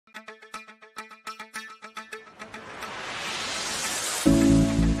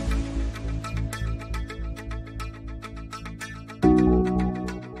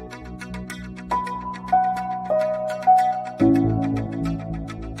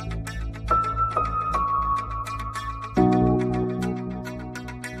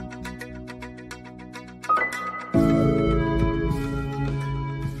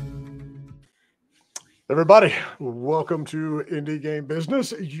Everybody, welcome to Indie Game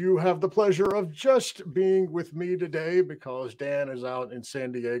Business. You have the pleasure of just being with me today because Dan is out in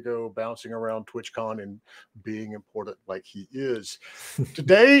San Diego bouncing around TwitchCon and being important like he is.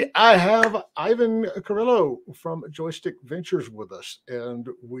 Today, I have Ivan Carillo from Joystick Ventures with us, and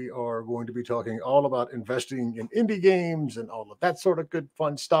we are going to be talking all about investing in indie games and all of that sort of good,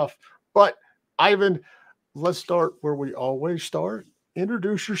 fun stuff. But Ivan, let's start where we always start.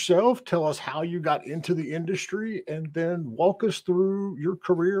 Introduce yourself, tell us how you got into the industry, and then walk us through your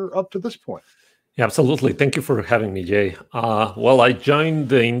career up to this point. Yeah, absolutely. Thank you for having me, Jay. Well, I joined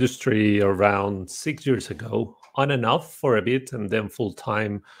the industry around 6 years ago, on and off for a bit, and then full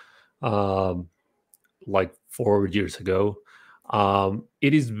time like 4 years ago.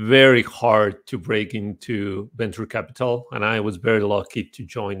 It is very hard to break into venture capital, and I was very lucky to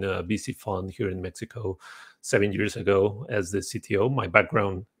join a VC fund here in Mexico 7 years ago as the CTO. My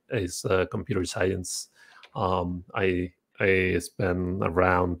background is computer science. I spent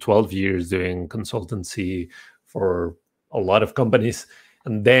around 12 years doing consultancy for a lot of companies.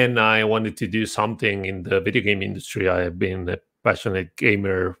 And then I wanted to do something in the video game industry. I have been a passionate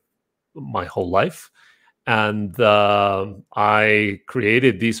gamer my whole life. And I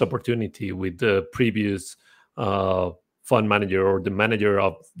created this opportunity with the previous fund manager, or the manager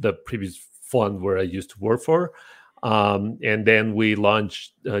of the previous fund where I used to work for. And then we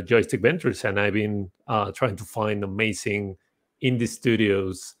launched Joystick Ventures, and I've been trying to find amazing indie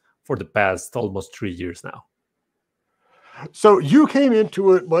studios for the past almost 3 years now. So you came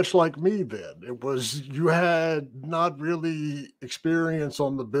into it much like me then. It was, you had not really experience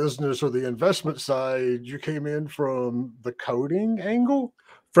on the business or the investment side. You came in from the coding angle?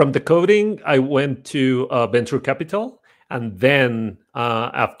 From the coding, I went to venture capital. And then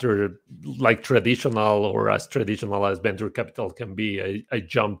after, like traditional, or as traditional as venture capital can be, I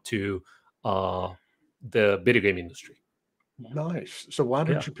jumped to the video game industry. Nice. So why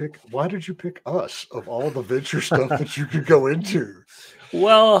did you pick us of all the venture stuff that you could go into?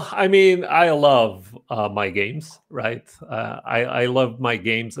 Well, I mean, I love my games, right? I love my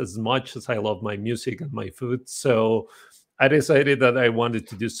games as much as I love my music and my food. So I decided that I wanted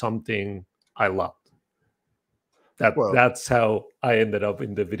to do something I loved. That's how I ended up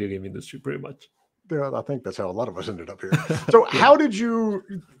in the video game industry, pretty much. Yeah, I think that's how a lot of us ended up here. So how did you,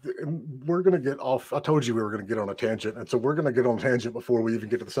 we're going to get off, I told you we were going to get on a tangent, and so we're going to get on a tangent before we even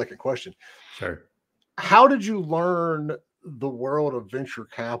get to the second question. Sure. How did you learn the world of venture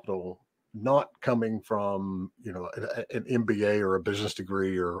capital, not coming from, you know, an MBA or a business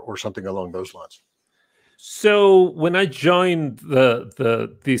degree or something along those lines? So when I joined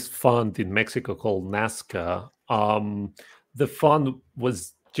this fund in Mexico called Nazca, the fund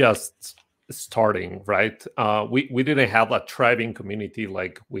was just starting, right? We didn't have a thriving community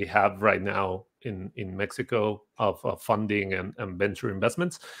like we have right now in Mexico of funding and venture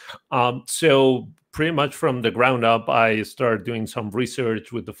investments. So pretty much from the ground up, I started doing some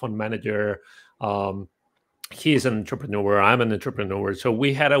research with the fund manager. He's an entrepreneur, I'm an entrepreneur. So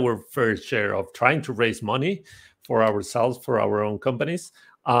we had our fair share of trying to raise money for ourselves, for our own companies.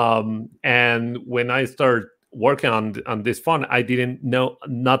 And when I started working on this fund, I didn't know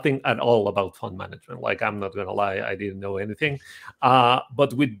nothing at all about fund management. Like, I'm not gonna lie, I didn't know anything.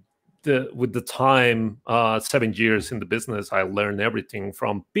 But with the time, 7 years in the business, I learned everything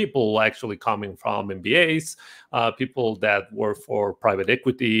from people actually coming from MBAs, people that work for private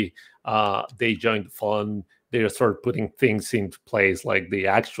equity. They joined the fund. They started putting things into place, like the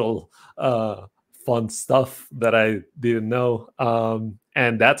actual fun stuff that I didn't know.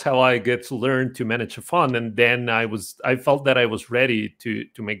 And that's how I get to learn to manage a fund. And then I felt that I was ready to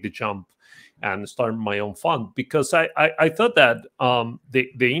make the jump and start my own fund, because I thought that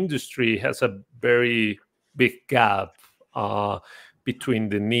the industry has a very big gap between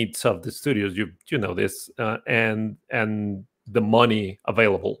the needs of the studios, you know this, and the money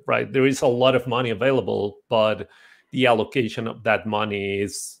available, right? There is a lot of money available, but the allocation of that money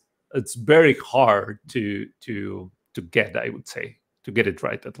it's very hard to get, I would say, to get it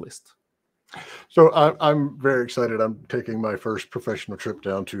right at least. So I'm very excited. I'm taking my first professional trip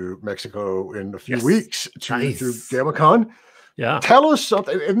down to Mexico in a few weeks to GammaCon. Yeah. Tell us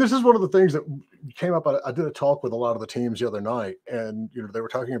something. And this is one of the things that came up. I did a talk with a lot of the teams the other night, and they were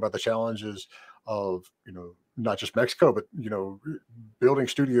talking about the challenges of not just Mexico, but building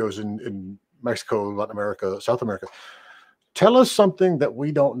studios in Mexico, Latin America, South America. Tell us something that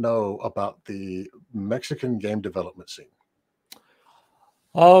we don't know about the Mexican game development scene.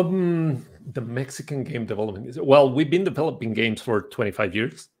 The Mexican game development is, well, we've been developing games for 25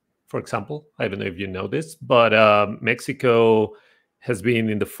 years, for example. I don't know if you know this, but Mexico has been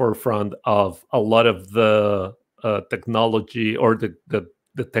in the forefront of a lot of the technology or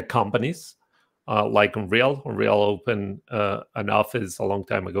the tech companies, like Unreal. Unreal opened an office a long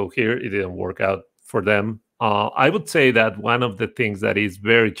time ago here. It didn't work out for them. I would say that one of the things that is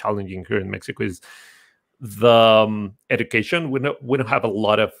very challenging here in Mexico is the education. We don't have a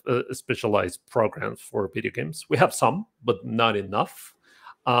lot of specialized programs for video games. We have some, but not enough.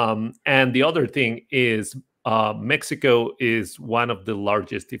 And the other thing is Mexico is one of the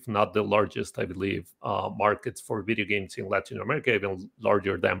largest, if not the largest, I believe, markets for video games in Latin America, even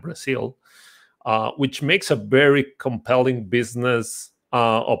larger than Brazil, which makes a very compelling business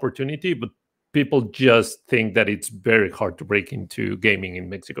opportunity. But people just think that it's very hard to break into gaming in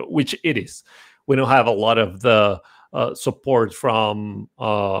Mexico, which it is. We don't have a lot of the support from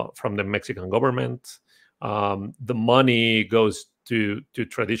the Mexican government. The money goes to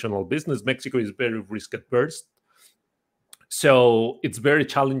traditional business. Mexico is very risk adverse, so it's very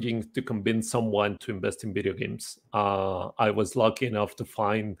challenging to convince someone to invest in video games. I was lucky enough to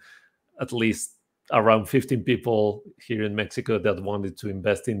find at least around 15 people here in Mexico that wanted to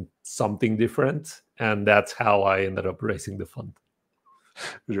invest in something different, and that's how I ended up raising the fund.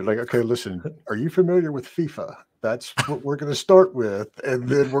 You're like, okay, listen, are you familiar with FIFA? That's what we're going to start with, and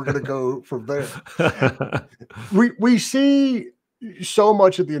then we're going to go from there. We see so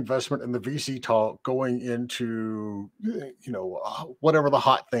much of the investment and the VC talk going into, whatever the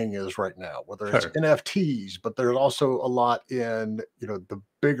hot thing is right now, whether it's NFTs, but there's also a lot in, the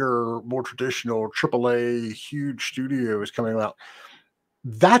bigger, more traditional AAA, huge studios coming out.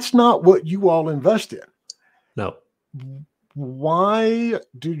 That's not what you all invest in. No. Why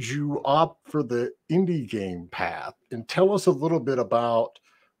did you opt for the indie game path? And tell us a little bit about,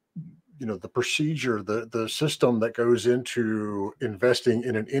 the procedure, the system that goes into investing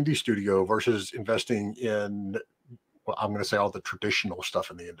in an indie studio versus investing in, well, I'm going to say all the traditional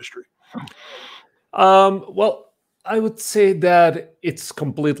stuff in the industry. Well, I would say that it's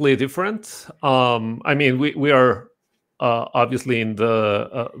completely different. I mean, we are obviously in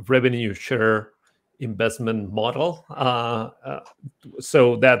the revenue share investment model.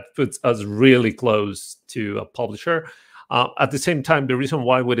 So that puts us really close to a publisher. At the same time, the reason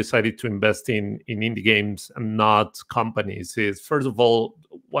why we decided to invest in indie games and not companies is, first of all,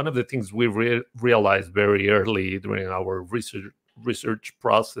 one of the things we realized very early during our research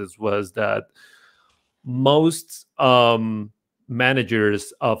process was that most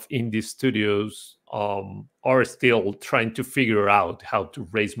managers of indie studios are still trying to figure out how to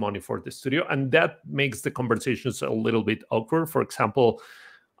raise money for the studio, and that makes the conversations a little bit awkward. For example,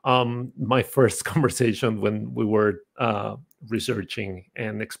 my first conversation when we were researching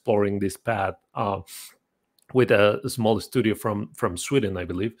and exploring this path with a small studio from Sweden, I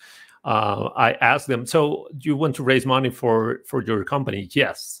believe, I asked them, "So do you want to raise money for your company?"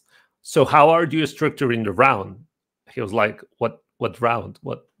 "Yes." "So how are you structuring the round?" He was like, What round?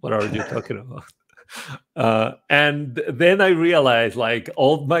 What are you talking about?" And then I realized, like,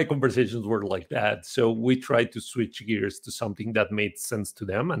 all my conversations were like that. So we tried to switch gears to something that made sense to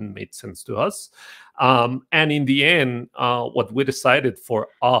them and made sense to us. And in the end, what we decided for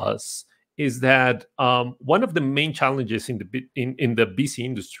us is that one of the main challenges in the VC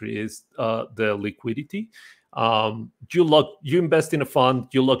industry is the liquidity. You invest in a fund,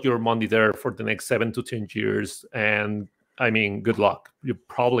 you lock your money there for the next 7 to 10 years, and I mean, good luck. You're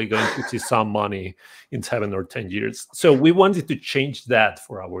probably going to see some money in 7 or 10 years. So we wanted to change that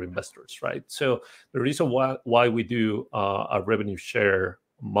for our investors, right? So the reason why we do a revenue share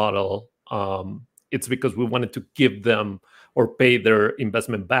model, it's because we wanted to give them or pay their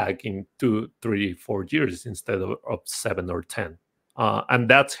investment back in 2, 3, 4 years instead of 7 or 10. And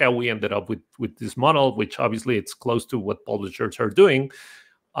that's how we ended up with this model, which obviously it's close to what publishers are doing.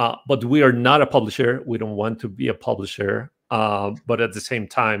 But we are not a publisher. We don't want to be a publisher. But at the same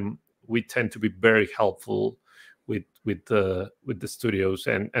time, we tend to be very helpful with the studios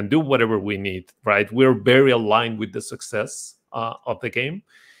and do whatever we need, right? We're very aligned with the success of the game.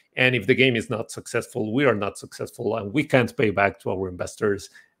 And if the game is not successful, we are not successful, and we can't pay back to our investors.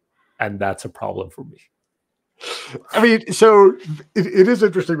 And that's a problem for me. I mean, so it is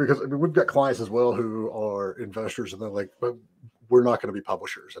interesting because we've got clients as well who are investors, and they're like, "But we're not going to be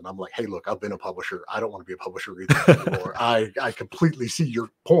publishers." And I'm like, "Hey, look, I've been a publisher. I don't want to be a publisher either anymore." I completely see your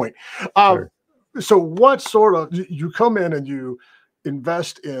point. Sure. So what sort of, you come in and you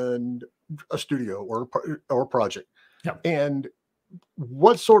invest in a studio or a project, and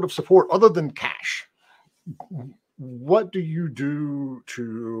what sort of support other than cash, what do you do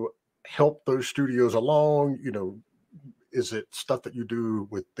to help those studios along? Is it stuff that you do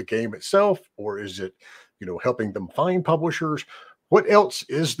with the game itself, or is it, helping them find publishers? What else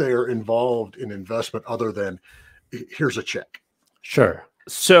is there involved in investment other than here's a check? Sure.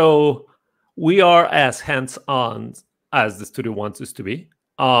 So we are as hands-on as the studio wants us to be.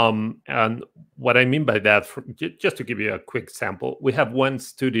 And what I mean by that, just to give you a quick sample, we have one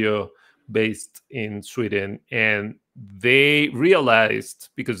studio based in Sweden, and they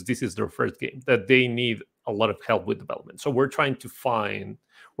realized, because this is their first game, that they need a lot of help with development. So we're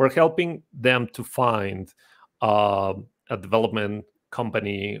helping them to find a development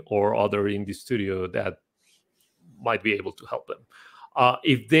company or other indie studio that might be able to help them.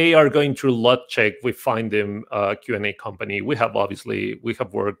 If they are going through lot check, we find them a Q&A company. We have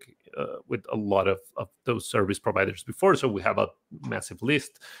worked with a lot of those service providers before, so we have a massive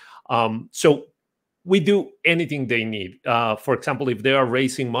list. So we do anything they need. For example, if they are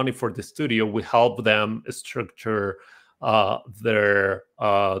raising money for the studio, we help them structure their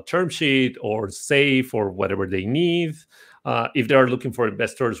term sheet or safe or whatever they need. If they are looking for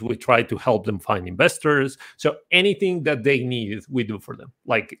investors, we try to help them find investors. So anything that they need, we do for them,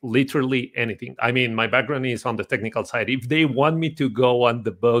 like literally anything. I mean, my background is on the technical side. If they want me to go and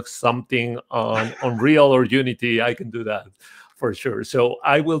debug something on Unreal or Unity, I can do that for sure. So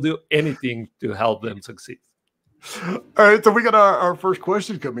I will do anything to help them succeed. All right, so we got our first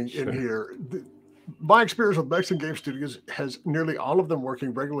question coming in here. My experience with Mexican game studios has nearly all of them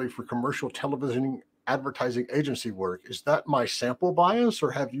working regularly for commercial television advertising agency work. Is that my sample bias,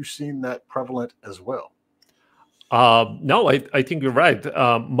 or have you seen that prevalent as well? No, I think you're right.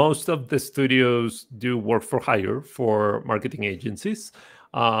 Most of the studios do work for hire for marketing agencies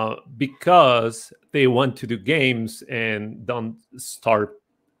because they want to do games and don't start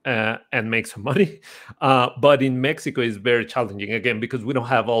and make some money. But in Mexico, it's very challenging, again, because we don't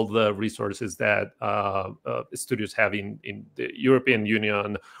have all the resources that studios have in the European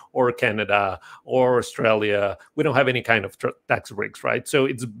Union or Canada or Australia. We don't have any kind of tax breaks, right? So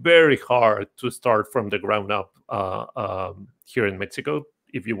it's very hard to start from the ground up here in Mexico.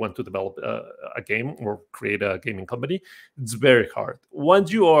 If you want to develop a game or create a gaming company, it's very hard.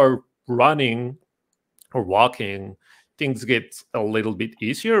 Once you are running or walking, things get a little bit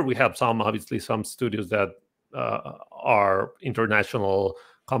easier. We have obviously some studios that are international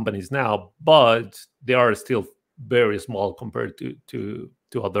companies now, but they are still very small compared to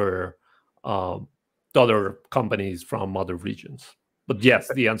other companies from other regions. But yes,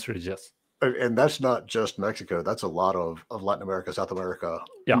 the answer is yes. And that's not just Mexico. That's a lot of Latin America, South America,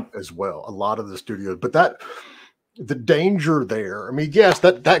 as well. A lot of the studios, but the danger there, I mean, yes,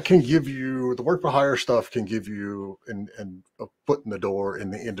 that can give you, the work for hire stuff can give you a foot in the door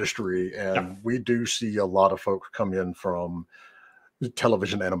in the industry. And we do see a lot of folks come in from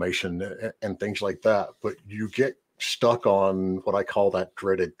television animation and things like that. But you get stuck on what I call that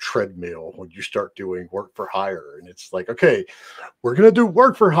dreaded treadmill when you start doing work for hire. And it's like, okay, we're going to do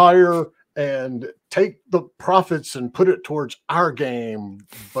work for hire and take the profits and put it towards our game,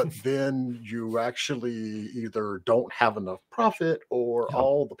 but then you actually either don't have enough profit or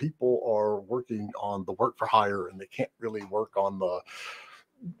all the people are working on the work for hire and they can't really work on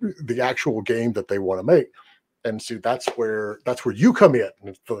the actual game that they want to make. And so that's where you come in and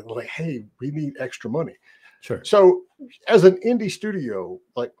it's like, hey, we need extra money. Sure. So as an indie studio,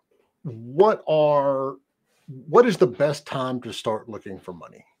 like what is the best time to start looking for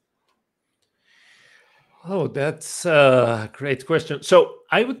money? Oh, that's a great question. So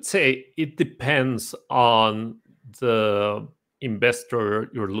I would say it depends on the investor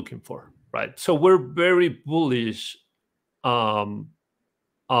you're looking for, right? So we're very bullish on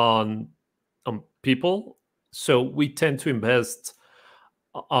people. So we tend to invest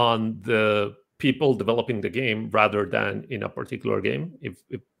on the people developing the game rather than in a particular game. If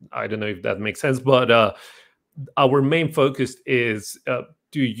I don't know if that makes sense, but our main focus is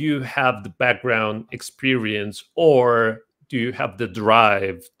do you have the background experience or do you have the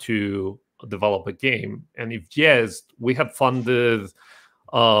drive to develop a game? And if yes, we have funded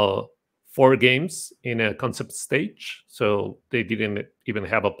 4 games in a concept stage. So they didn't even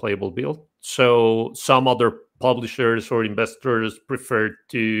have a playable build. So some other publishers or investors prefer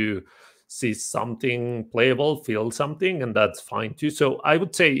to see something playable, feel something, and that's fine too. So I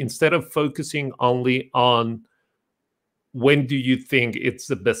would say instead of focusing only on when do you think it's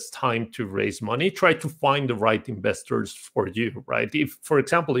the best time to raise money, try to find the right investors for you, right? If, for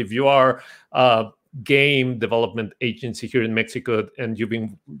example, if you are a game development agency here in Mexico and you've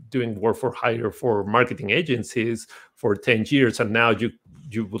been doing work for hire for marketing agencies for 10 years and now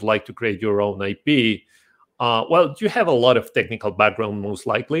you would like to create your own IP, well, you have a lot of technical background most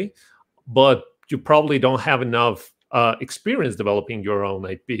likely, but you probably don't have enough experience developing your own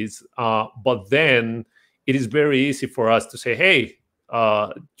IPs. But then it is very easy for us to say, hey,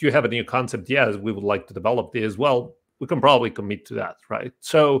 do you have a new concept? Yes, we would like to develop this. Well, we can probably commit to that, right?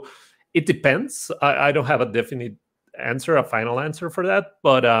 So it depends. I don't have a definite answer, a final answer for that.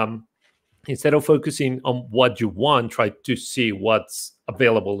 But instead of focusing on what you want, try to see what's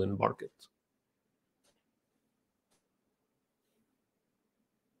available in the market.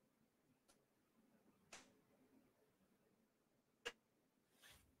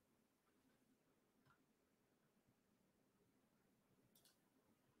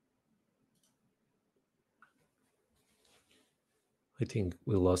 I think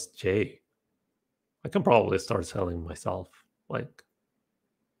we lost Jay. I can probably start selling myself. Like,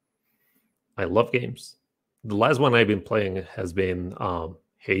 I love games. The last one I've been playing has been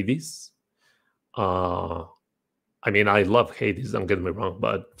Hades. I mean, I love Hades, don't get me wrong,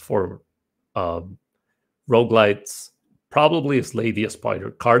 but for roguelites, probably Slay the Spider.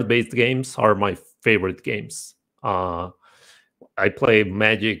 Card-based games are my favorite games. I play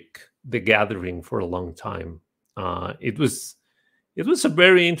Magic the Gathering for a long time. It was a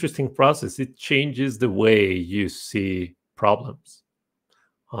very interesting process. It changes the way you see problems.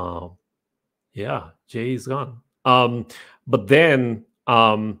 Yeah, Jay is gone. But then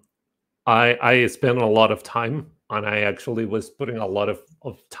I spent a lot of time, and I actually was putting a lot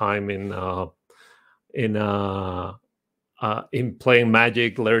of time in playing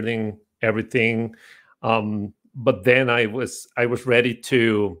Magic, learning everything. But then I was ready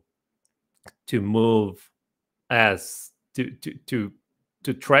to move as to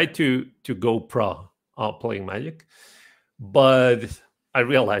try to go pro playing Magic, but I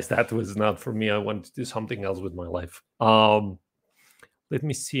realized that was not for me. I wanted to do something else with my life. Let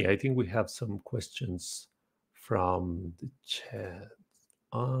me see. I think we have some questions from the chat.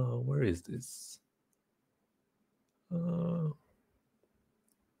 Where is this?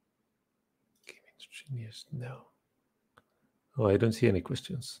 Genius. No. Oh, I don't see any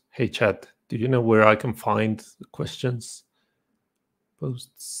questions. Hey, chat. Do you know where I can find the questions?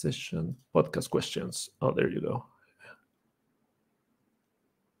 Post session podcast questions. Oh, there you go.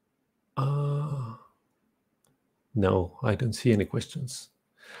 No, I don't see any questions.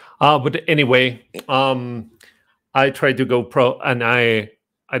 But anyway, I tried to go pro, and I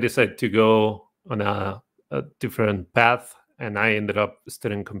decided to go on a different path, and I ended up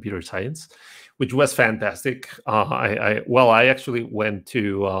studying computer science, which was fantastic. I actually went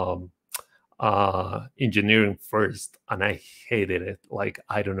to engineering first, and I hated it. Like,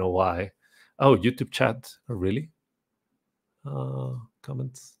 I don't know why. Oh, YouTube chat. Oh, really?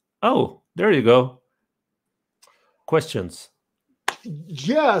 Comments. Oh, there you go. Questions.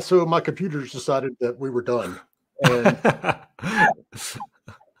 Yeah, so my computers decided that we were done. And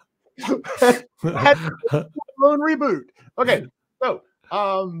had own reboot. Okay, so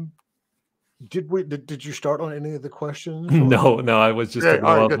did you start on any of the questions? No, I was just talking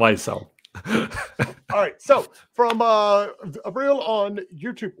about myself. All right, so from Avril on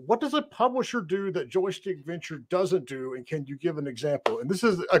YouTube, what does a publisher do that Joystick Venture doesn't do, and can you give an example? And this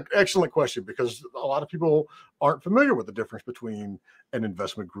is an excellent question because a lot of people aren't familiar with the difference between an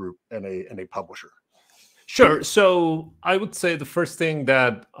investment group and a publisher. Sure. So I would say the first thing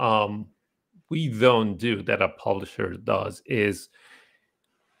that we don't do that a publisher does is,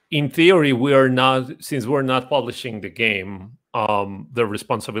 in theory, since we're not publishing the game, the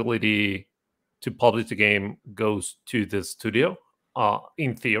responsibility to publish the game goes to the studio,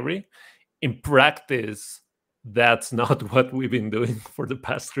 in theory. In practice, that's not what we've been doing for the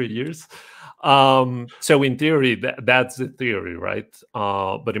past 3 years. So in theory, that's the theory, right?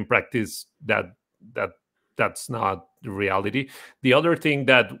 But in practice, that's not the reality. The other thing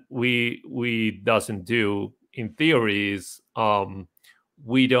that we doesn't do in theory is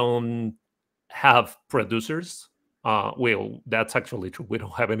we don't have producers. Well, that's actually true. We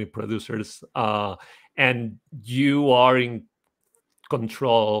don't have any producers, and you are in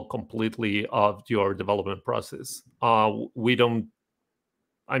control completely of your development process. We don't.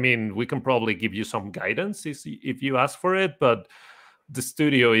 I mean, we can probably give you some guidance if you ask for it, but the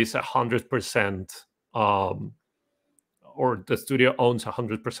studio is 100%, or the studio owns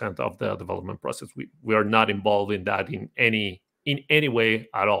 100% of the development process. We are not involved in that in any way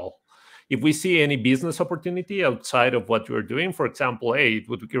at all. If we see any business opportunity outside of what you're doing, for example, hey, it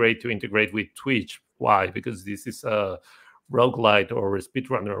would be great to integrate with Twitch. Why? Because this is a roguelite or a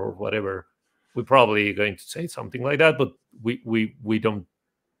speedrunner or whatever. We're probably going to say something like that, but we don't.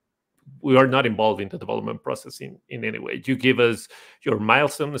 We are not involved in the development process in any way. You give us your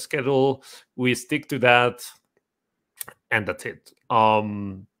milestone schedule, we stick to that, and that's it.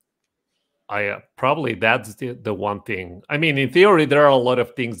 Probably that's the one thing. I mean, in theory, there are a lot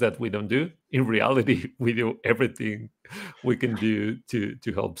of things that we don't do. in reality, we do everything we can do to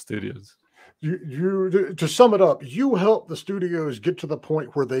help studios. To sum it up, you help the studios get to the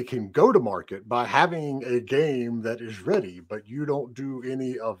point where they can go to market by having a game that is ready, but you don't do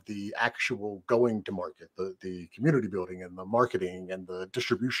any of the actual going to market, the community building and the marketing and the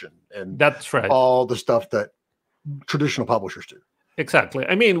distribution and That's right. all the stuff that traditional publishers do. Exactly.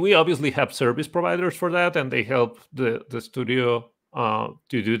 I mean, we obviously have service providers for that, and they help the studio to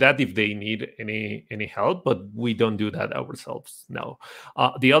do that if they need any help, but we don't do that ourselves. No.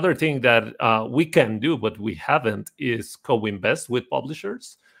 The other thing that we can do, but we haven't, is co-invest with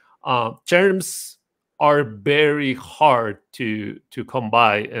publishers. Terms are very hard to come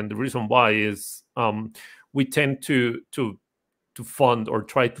by, and the reason why is we tend to fund or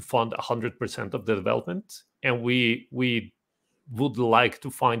try to fund 100% of the development, and we would like to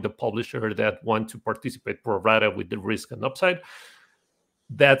find a publisher that want to participate pro rata with the risk and upside.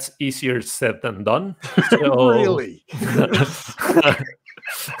 That's easier said than done. So, really?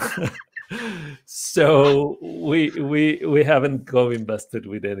 So we haven't co-invested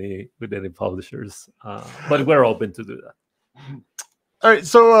with any publishers, but we're open to do that. All right.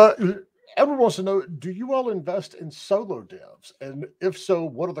 So everyone wants to know, do you all invest in solo devs? And if so,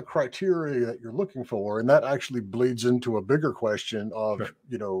 what are the criteria that you're looking for? And that actually bleeds into a bigger question of,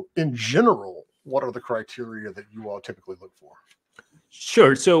 sure, in general, what are the criteria that you all typically look for?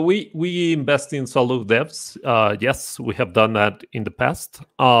 Sure. So we invest in solo devs. Yes, we have done that in the past.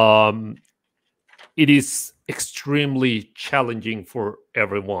 It is extremely challenging for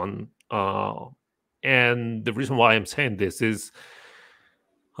everyone. And the reason why I'm saying this is,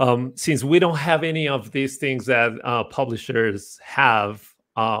 since we don't have any of these things that publishers have,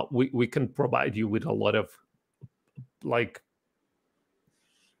 we can provide you with a lot of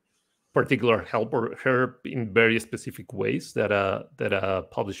particular help or in very specific ways that a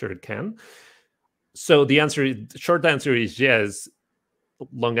publisher can. So the short answer is yes.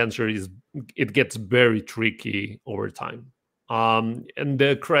 Long answer is it gets very tricky over time. And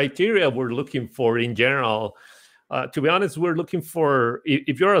the criteria we're looking for in general, to be honest, we're looking for,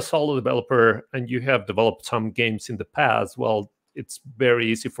 if you're a solo developer and you have developed some games in the past, well, it's very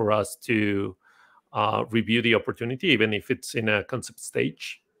easy for us to review the opportunity, even if it's in a concept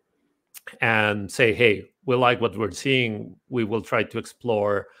stage, and say, hey, we like what we're seeing. We will try to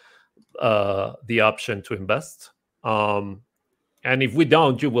explore the option to invest. And if we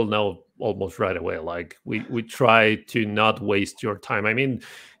don't, you will know almost right away. Like we try to not waste your time. I mean,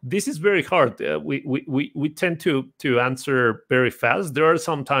 this is very hard. We tend to answer very fast. There are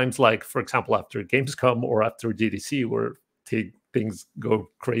some times, like, for example, after Gamescom or after GDC, where things go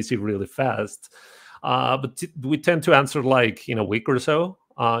crazy really fast. But we tend to answer like in a week or so.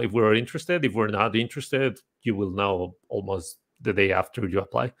 If we're interested. If we're not interested, you will know almost the day after you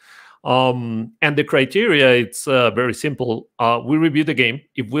apply. And the criteria, it's very simple. We review the game.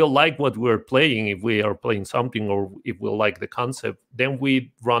 If we like what we're playing, if we are playing something, or if we like the concept, then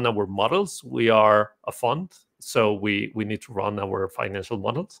we run our models. We are a fund, so we need to run our financial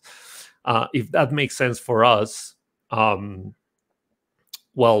models. If that makes sense for us, well,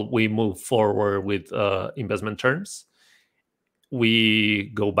 we move forward with investment terms.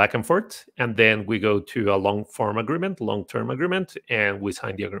 We go back and forth, and then we go to a long-term agreement, and we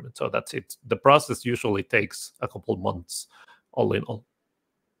sign the agreement. So that's it. The process usually takes a couple of months, all in all.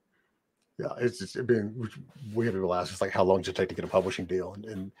 Yeah, we have people ask, it's like, how long does it take to get a publishing deal?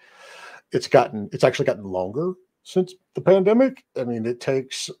 And it's actually gotten longer since the pandemic. I mean, it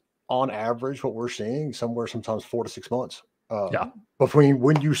takes, on average, what we're seeing, sometimes 4 to 6 months between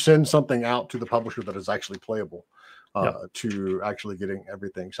when you send something out to the publisher that is actually playable. To actually getting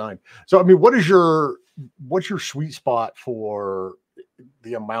everything signed. So, I mean, what's your sweet spot for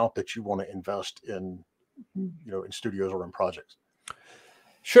the amount that you want to invest in, in studios or in projects?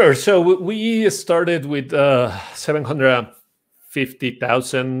 Sure. So we started with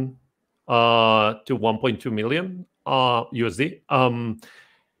 750,000 to 1.2 million USD.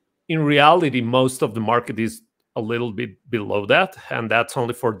 In reality, most of the market is a little bit below that, and that's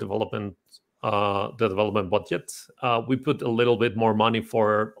only for development. The development budget. We put a little bit more money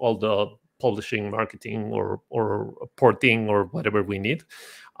for all the publishing, marketing, or porting, or whatever we need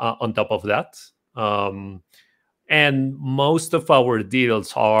on top of that. And most of our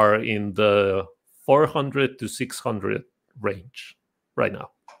deals are in the 400 to 600 range right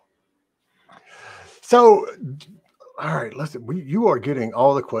now. So, all right, listen, you are getting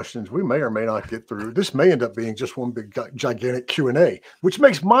all the questions we may or may not get through. This may end up being just one big gigantic Q&A, which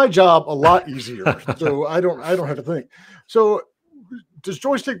makes my job a lot easier. So I don't have to think. So does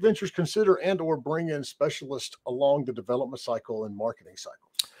Joystick Ventures consider and or bring in specialists along the development cycle and marketing cycle?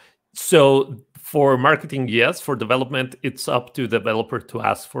 So for marketing, yes. For development, it's up to the developer to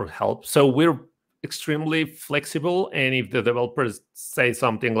ask for help. So we're extremely flexible. And if the developers say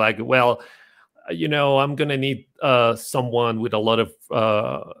something like, well, I'm going to need someone with a lot of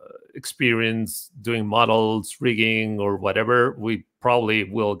experience doing models, rigging, or whatever, we probably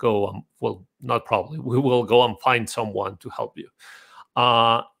will go, well, not probably, we will go and find someone to help you.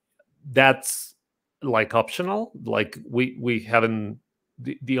 That's like optional. Like we haven't,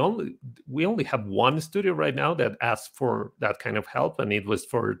 we only have one studio right now that asked for that kind of help, and it was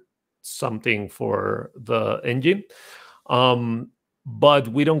for something for the engine. But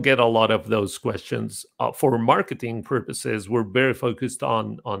we don't get a lot of those questions. For marketing purposes, we're very focused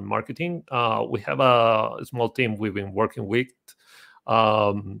on marketing. We have a small team we've been working with,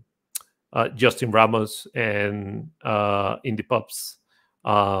 Justin Ramos and Indie Pups,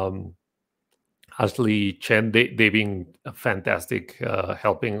 Ashley Chen. They've been fantastic,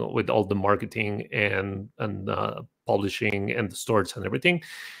 helping with all the marketing and publishing and the stores and everything.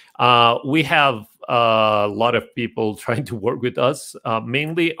 We have a lot of people trying to work with us,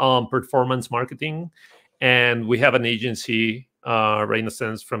 mainly on performance marketing. And we have an agency,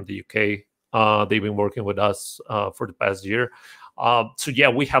 Renaissance from the UK. They've been working with us for the past year. So yeah,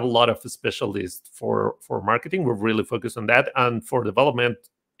 we have a lot of specialists for marketing. We're really focused on that. And for development,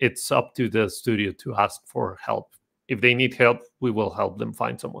 it's up to the studio to ask for help. If they need help, we will help them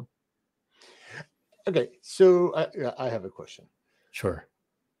find someone. Okay, so I have a question. Sure.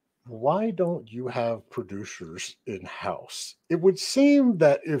 Why don't you have producers in-house? It would seem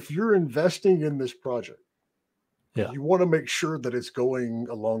that if you're investing in this project, yeah, you want to make sure that it's going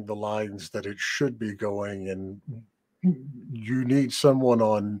along the lines that it should be going, and you need someone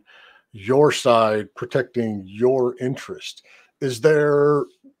on your side protecting your interest. Is there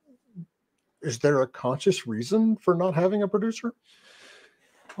a conscious reason for not having a producer?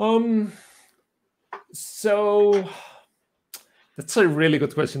 So that's a really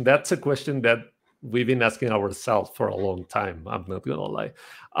good question. That's a question that we've been asking ourselves for a long time. I'm not gonna lie.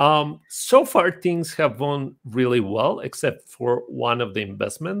 So far, things have gone really well, except for one of the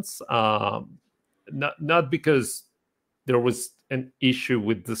investments. Not because there was an issue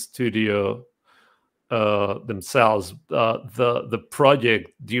with the studio themselves. The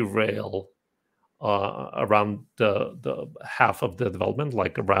project derailed around the half of the development,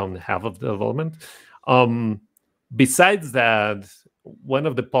 like around half of the development. Besides that, one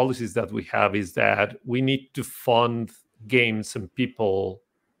of the policies that we have is that we need to fund games and people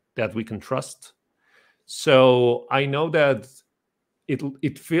that we can trust. So I know that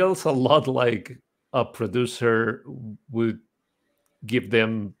it feels a lot like a producer would give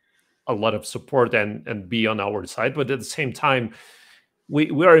them a lot of support and be on our side, but at the same time,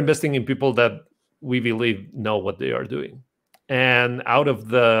 we are investing in people that we believe know what they are doing. And out of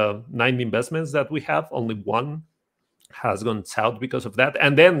the 9 investments that we have, only one has gone south because of that.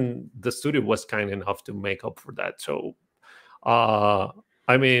 And then the studio was kind enough to make up for that. So,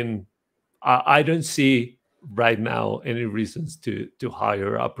 I mean, I don't see right now any reasons to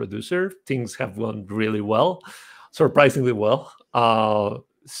hire a producer. Things have gone really well, surprisingly well.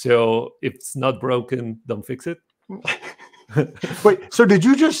 So if it's not broken, don't fix it. Wait, so did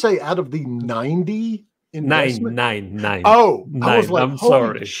you just say out of the 90 investments? Nine. Oh, nine. I was like, I'm holy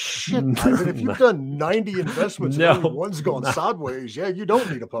sorry. shit, Ivan, if you've done 90 investments and only one's gone sideways, yeah, you don't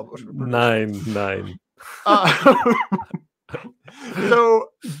need a publisher. Nine. So,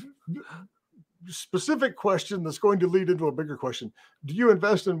 specific question that's going to lead into a bigger question. Do you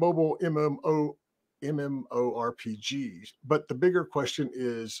invest in mobile MMORPGs? But the bigger question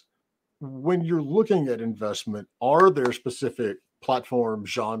is, when you're looking at investment, are there specific platform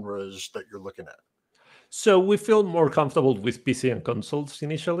genres that you're looking at? So we feel more comfortable with PC and consoles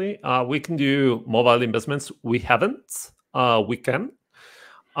initially. We can do mobile investments. We haven't. We can.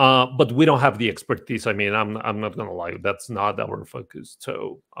 But we don't have the expertise. I mean, I'm not going to lie. That's not our focus.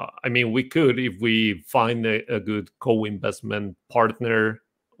 So, I mean, we could if we find a good co-investment partner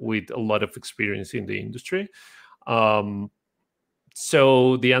with a lot of experience in the industry.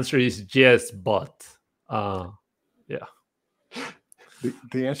 So the answer is yes, but yeah.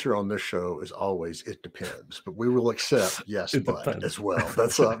 The answer on this show is always it depends, but we will accept yes, but depends as well.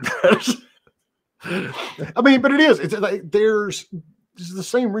 That's I mean, but it is. It's like this is the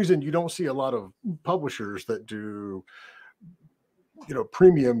same reason you don't see a lot of publishers that do,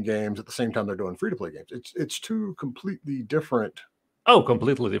 premium games at the same time they're doing free-to-play games. It's two completely different. Oh,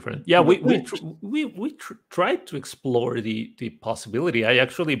 completely different. Yeah, we tried to explore the possibility. I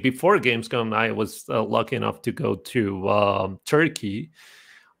actually, before Gamescom, I was lucky enough to go to Turkey.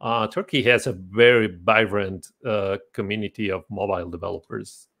 Turkey has a very vibrant community of mobile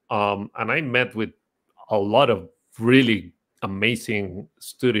developers. and I met with a lot of really amazing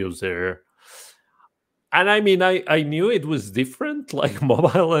studios there. And I mean, I knew it was different, like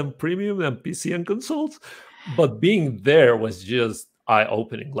mobile and premium and PC and consoles, but being there was just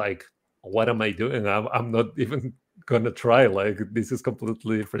eye-opening. Like, what am I doing? I'm not even gonna try. Like, this is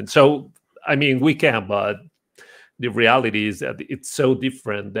completely different. So, I mean, we can, but the reality is that it's so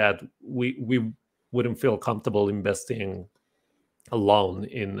different that we wouldn't feel comfortable investing alone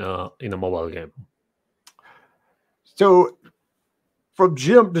in a mobile game. So, from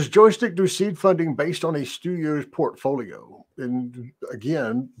Jim, does Joystick do seed funding based on a studio's portfolio? And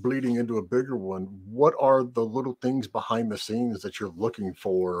again, bleeding into a bigger one, what are the little things behind the scenes that you're looking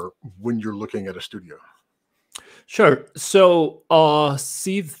for when you're looking at a studio? Sure. So,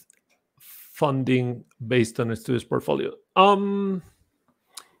 seed funding based on a studio's portfolio.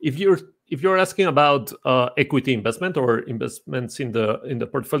 If you're asking about equity investment or investments in the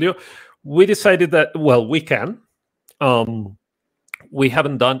portfolio, we decided that, well, we can. We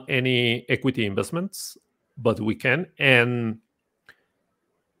haven't done any equity investments, but we can. And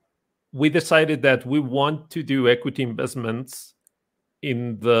we decided that we want to do equity investments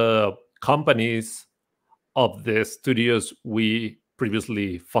in the companies of the studios we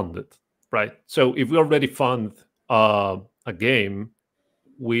previously funded, right? So if we already fund a game,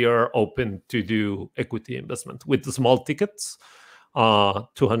 we are open to do equity investment with the small tickets,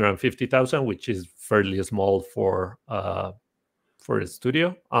 250,000, which is fairly small for a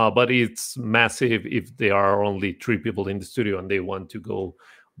studio, but it's massive if there are only 3 people in the studio and they want to go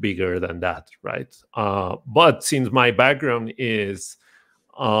bigger than that, right? But since my background is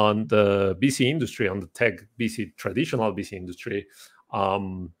on the VC industry, on the tech VC, traditional VC industry,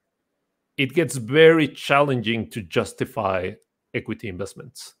 it gets very challenging to justify equity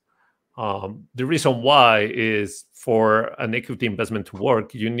investments. The reason why is for an equity investment to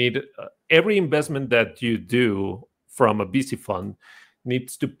work, you need every investment that you do from a VC fund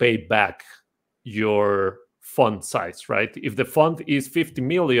needs to pay back your fund size, right? If the fund is 50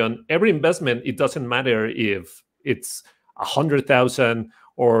 million, every investment, it doesn't matter if it's 100,000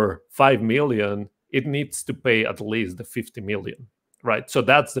 or 5 million, it needs to pay at least the 50 million, right? So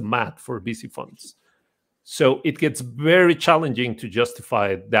that's the math for VC funds. So it gets very challenging to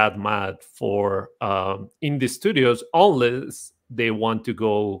justify that math for indie studios unless they want to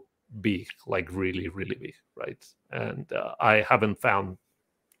go big, like really, really big, right? And I haven't found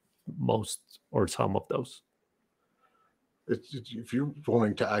most or some of those. If you're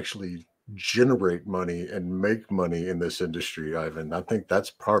wanting to actually generate money and make money in this industry, Ivan, I think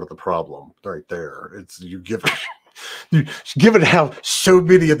that's part of the problem right there. It's you give given how so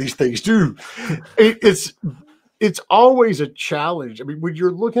many of these things do, it's always a challenge. I mean, when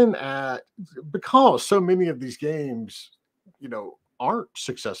you're looking at, because so many of these games, aren't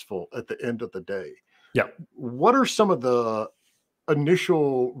successful at the end of the day. Yeah. What are some of the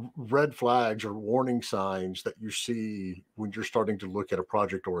initial red flags or warning signs that you see when you're starting to look at a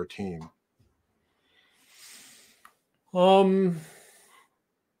project or a team?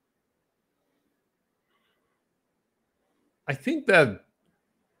 I think that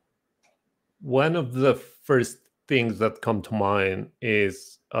one of the first things that come to mind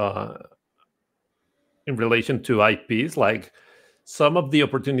is in relation to IPs, like some of the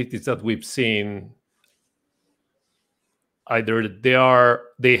opportunities that we've seen, either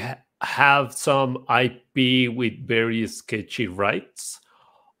they have some IP with very sketchy rights,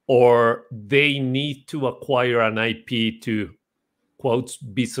 or they need to acquire an IP to, quotes,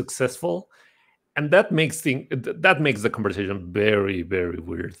 be successful. And that makes the conversation very, very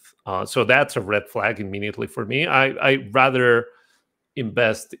weird. So that's a red flag immediately for me. I rather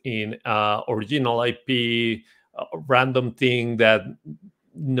invest in original IP, a random thing that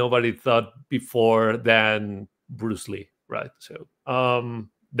nobody thought before than Bruce Lee, right? So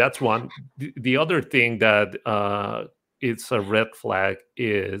that's one. The other thing that it's a red flag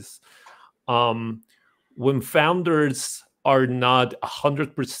is when founders are not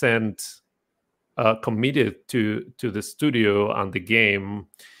 100% committed to the studio and the game.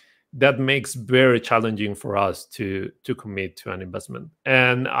 That makes very challenging for us to commit to an investment.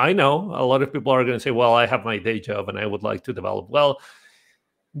 And I know a lot of people are going to say, well, I have my day job and I would like to develop. Well,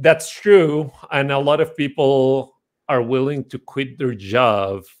 that's true. And a lot of people are willing to quit their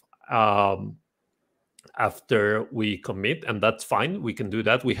job after we commit, and that's fine. We can do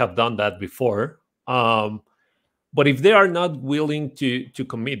that. We have done that before. But if they are not willing to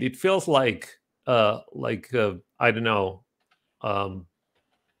commit, it feels like I don't know.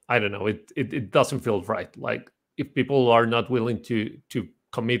 I don't know. It doesn't feel right. Like if people are not willing to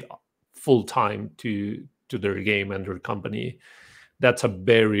commit full time to their game and their company, that's a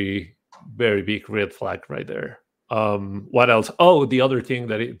very, very big red flag right there. What else? Oh, the other thing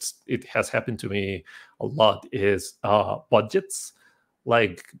that it has happened to me a lot is budgets.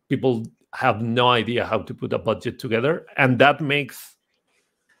 Like, people have no idea how to put a budget together, and that makes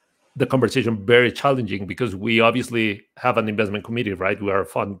the conversation very challenging, because we obviously have an investment committee, right? We are a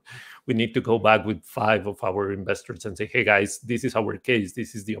fund. We need to go back with 5 of our investors and say, hey guys, this is our case,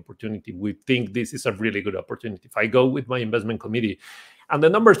 this is the opportunity, we think this is a really good opportunity. If I go with my investment committee and the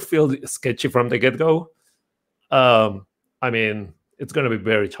numbers feel sketchy from the get-go, I mean, it's going to be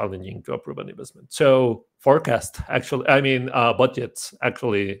very challenging to approve an investment. So budgets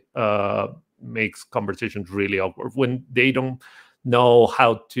actually makes conversations really awkward when they don't know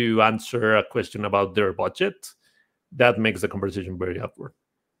how to answer a question about their budget. That makes the conversation very awkward.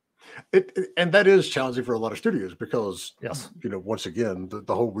 And that is challenging for a lot of studios, because, yes, once again,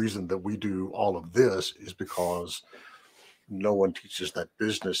 the whole reason that we do all of this is because no one teaches that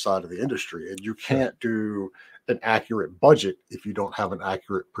business side of the industry, and you can't do an accurate budget if you don't have an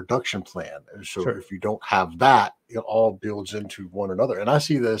accurate production plan. And so if you don't have that, it all builds into one another. And I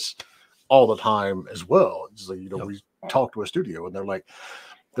see this all the time as well. It's like, we talk to a studio and they're like,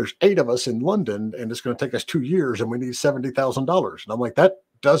 there's 8 of us in London and it's going to take us 2 years and we need $70,000. And I'm like, that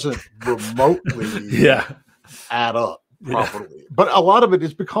doesn't remotely add up properly. But a lot of it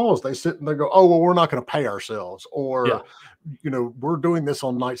is because they sit and they go, oh, well, we're not going to pay ourselves, or we're doing this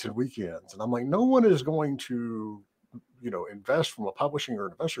on nights and weekends. And I'm like, no one is going to invest from a publishing or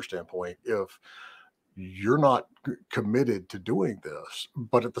investor standpoint if you're not committed to doing this.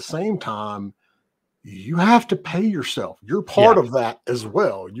 But at the same time, you have to pay yourself. You're part of that as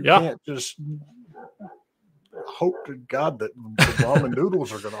well. You can't just hope to God that the ramen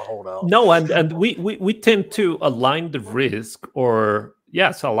noodles are going to hold out. No, and we tend to align the risk,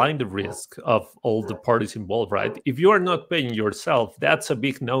 align the risk of all the parties involved, right? If you are not paying yourself, that's a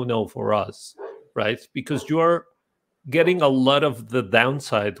big no-no for us, right? Because you're getting a lot of the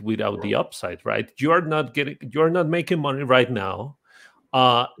downside without the upside, right? You're not making money right now.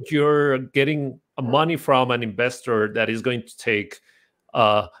 You're getting money from an investor that is going to take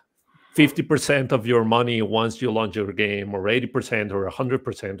 50% of your money once you launch your game, or 80% or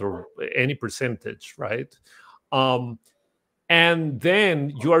 100% or any percentage, right? And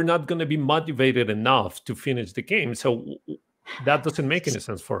then you are not going to be motivated enough to finish the game. So that doesn't make any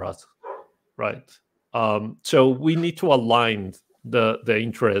sense for us, right? So we need to align the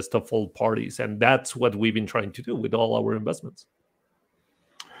interest of all parties, and that's what we've been trying to do with all our investments.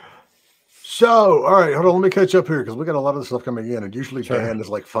 So, all right, hold on, let me catch up here, because we got a lot of stuff coming in, and usually Dan is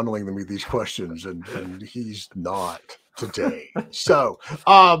like funneling me these questions, and he's not today. So,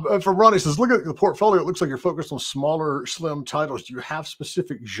 from Ronnie says, look at the portfolio. It looks like you're focused on smaller, slim titles. Do you have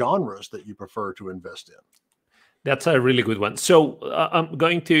specific genres that you prefer to invest in? That's a really good one. So I'm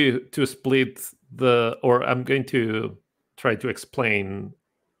going to split I'm going to try to explain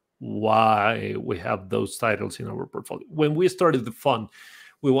why we have those titles in our portfolio. When we started the fund,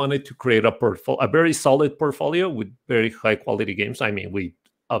 we wanted to create a very solid portfolio with very high quality games. I mean,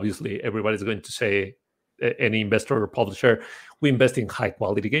 obviously everybody's going to say, any investor or publisher, we invest in high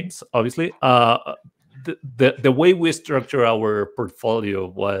quality games. Obviously, the way we structure our portfolio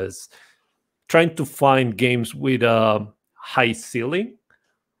was trying to find games with a high ceiling,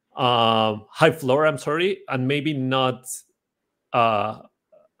 high floor. I'm sorry, and maybe not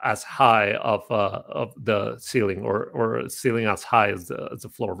as high of the ceiling, or ceiling as high as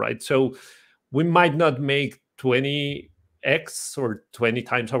the floor, right? So we might not make 20x or 20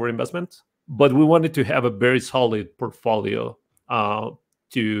 times our investment, but we wanted to have a very solid portfolio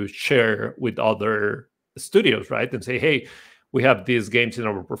to share with other studios, right? And say, hey, we have these games in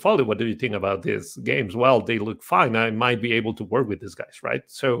our portfolio. What do you think about these games? Well, they look fine. I might be able to work with these guys, right?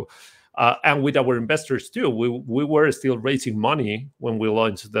 So, and with our investors too, we were still raising money when we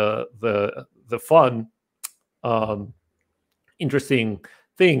launched the fund. Interesting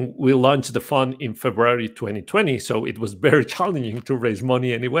thing, we launched the fund in February 2020, so it was very challenging to raise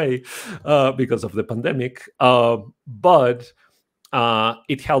money anyway because of the pandemic. But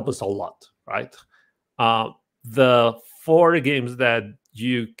it helped us a lot, right? The 4 games that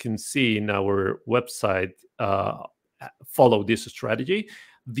you can see in our website follow this strategy.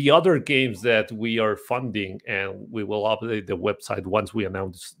 The other games that we are funding, and we will update the website once we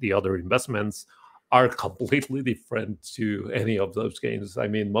announce the other investments, are completely different to any of those games. I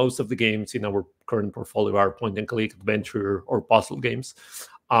mean, most of the games in our current portfolio are point-and-click adventure or puzzle games.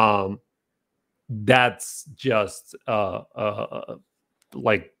 That's just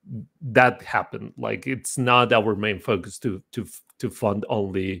like that happened. Like, it's not our main focus to fund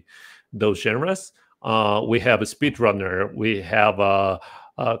only those genres. We have a speedrunner. We have a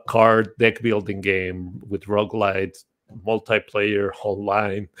card deck building game with roguelite, multiplayer,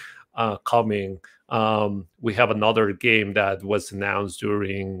 online coming. We have another game that was announced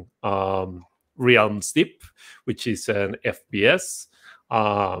during Realms Deep, which is an FPS.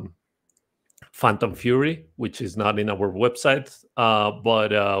 Phantom Fury, which is not in our website,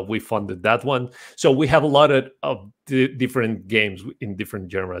 but we funded that one. So we have a lot of different games in different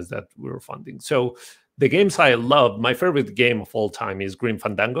genres that we're funding. So the games I love, my favorite game of all time is Grim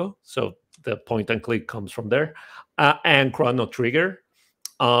Fandango. So the point and click comes from there, and Chrono Trigger.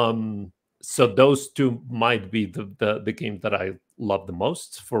 So those two might be the games that I love the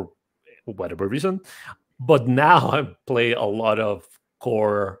most for whatever reason. But now I play a lot of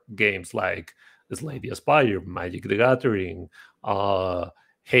core games like Slay the Aspire, Magic the Gathering,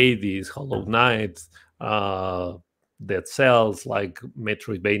 Hades, Hollow Knight, Dead Cells, like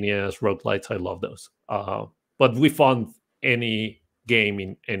Metroidvanias, roguelites. I love those. But we fund any game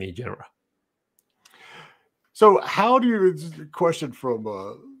in any genre. So how do you, question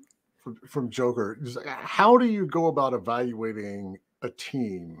from Joker, how do you go about evaluating a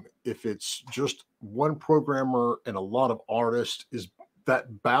team if it's just one programmer and a lot of artists? Is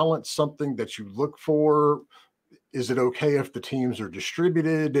that balance something that you look for? Is it okay if the teams are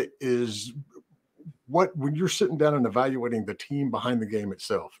distributed? When you're sitting down and evaluating the team behind the game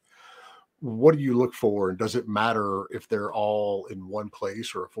itself, what do you look for? And does it matter if they're all in one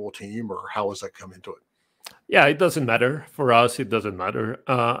place or a full team, or how does that come into it? Yeah, it doesn't matter. For us, it doesn't matter.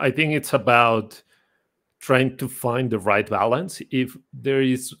 I think it's about trying to find the right balance. If there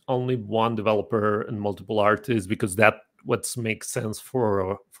is only one developer and multiple artists, because that what makes sense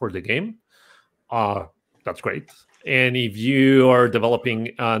for the game, that's great. And if you are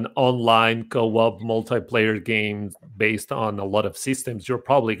developing an online co-op multiplayer game based on a lot of systems, you're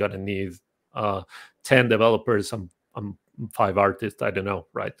probably going to need 10 developers and 5 artists. I don't know,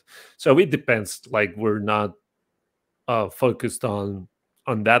 right? So it depends. Like, we're not focused on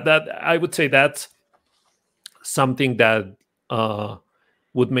that. That I would say that's something that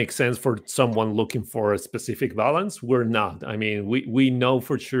would make sense for someone looking for a specific balance. We're not. I mean, we know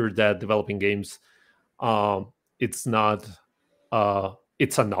for sure that developing games, it's not,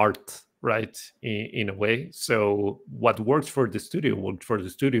 it's an art, right? In a way. So what works for the studio works for the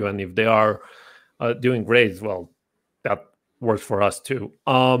studio, and if they are doing great, well, that works for us too.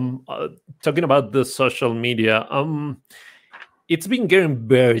 Talking about the social media, it's been getting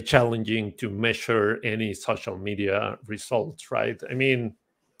very challenging to measure any social media results, right? I mean,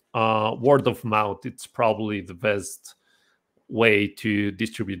 word of mouth, it's probably the best way to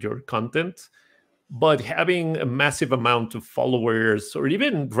distribute your content. But having a massive amount of followers, or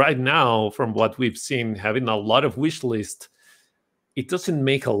even right now, from what we've seen, having a lot of wish list, it doesn't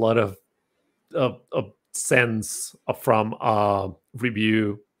make a lot of sense from a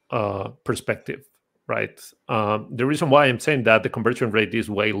review perspective, right? The reason why I'm saying that the conversion rate is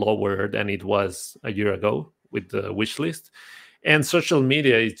way lower than it was a year ago with the wish list. And social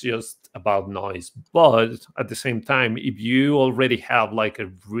media is just about noise. But at the same time, if you already have like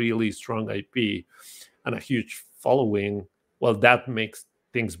a really strong IP and a huge following, well, that makes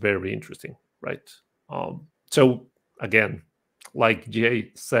things very interesting, right? So again, like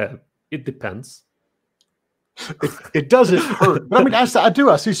Jay said, it depends. It doesn't hurt. But I mean,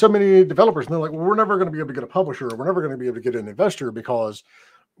 I see so many developers, and they're like, well, we're never going to be able to get a publisher. We're never going to be able to get an investor because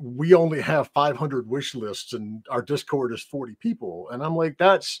we only have 500 wish lists and our Discord is 40 people. And I'm like,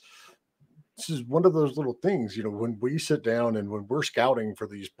 this is one of those little things, when we sit down and when we're scouting for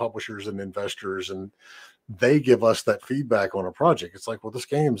these publishers and investors and they give us that feedback on a project, it's like, well, this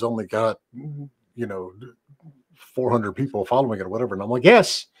game's only got, 400 people following it or whatever. And I'm like,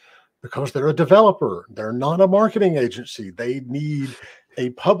 yes, because they're a developer. They're not a marketing agency. They need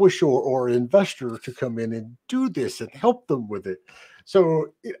a publisher or investor to come in and do this and help them with it. So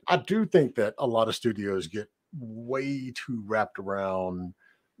I do think that a lot of studios get way too wrapped around,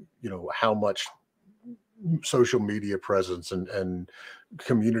 how much social media presence and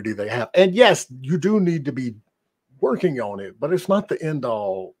community they have. And yes, you do need to be working on it, but it's not the end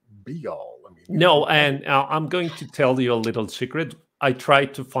all be all. I mean, no, and I'm going to tell you a little secret. I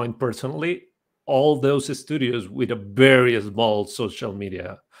tried to find personally all those studios with a very small social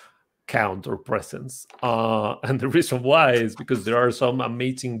media count or presence. And the reason why is because there are some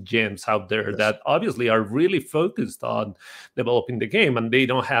amazing gems out there that obviously are really focused on developing the game, and they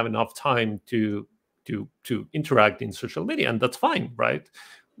don't have enough time to interact in social media, and that's fine, right?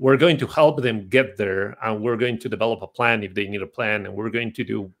 We're going to help them get there, and we're going to develop a plan if they need a plan, and we're going to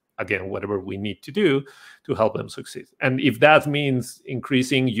do, again, whatever we need to do to help them succeed. And if that means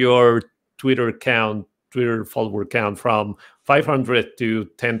increasing your Twitter follower count from 500 to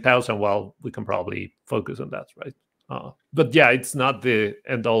 10,000, well, we can probably focus on that, right? But yeah, it's not the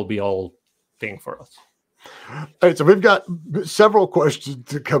end all be all thing for us. All right, so we've got several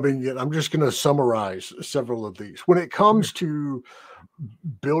questions coming in. I'm just going to summarize several of these. When it comes to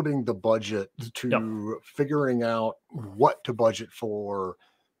building the budget, to figuring out what to budget for,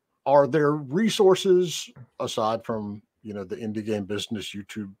 are there resources aside from the Indie Game Business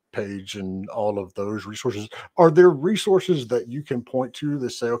YouTube page and all of those resources? Are there resources that you can point to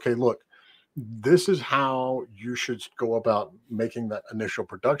that say, okay, look, this is how you should go about making that initial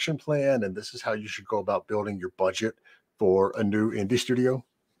production plan, and this is how you should go about building your budget for a new indie studio?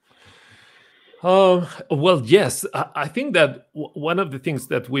 Well, yes. I think that one of the things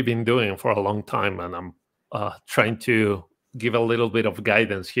that we've been doing for a long time, and I'm trying to give a little bit of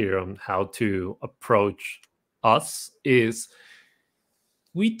guidance here on how to approach us, is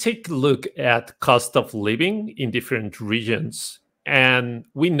we take a look at cost of living in different regions. And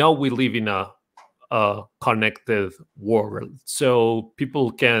we know we live in a connected world. So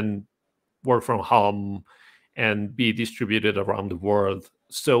people can work from home and be distributed around the world.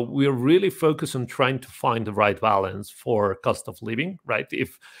 So we're really focused on trying to find the right balance for cost of living, right?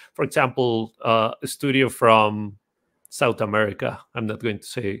 If, for example, a studio from South America, I'm not going to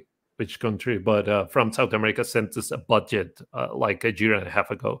say which country, but from South America sent us a budget like a year and a half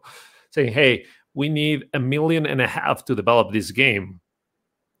ago saying, hey, we need $1.5 million to develop this game.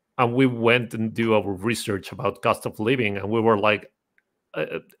 And we went and do our research about cost of living. And we were like,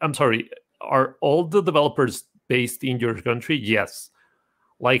 I'm sorry, are all the developers based in your country? Yes.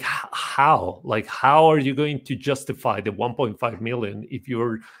 Like how? Like how are you going to justify the 1.5 million if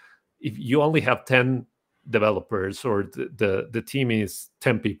you only have 10 developers or the team is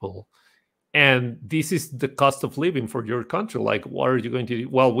 10 people? And this is the cost of living for your country. Like, what are you going to do?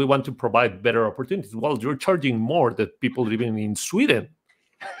 Well, we want to provide better opportunities. Well, you're charging more than people living in Sweden.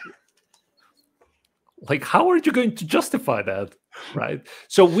 Like, how are you going to justify that, right?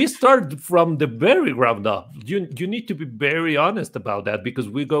 So we start from the very ground up. You need to be very honest about that, because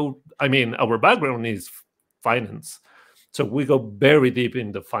our background is finance. So we go very deep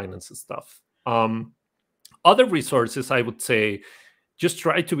in the finance stuff. Other resources, I would say, just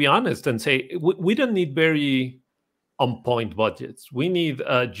try to be honest and say, we don't need very on-point budgets. We need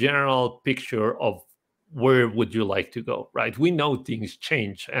a general picture of where would you like to go, right? We know things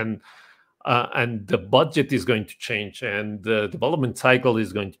change, and the budget is going to change, and the development cycle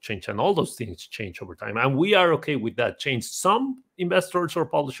is going to change, and all those things change over time. And we are okay with that change. Some investors or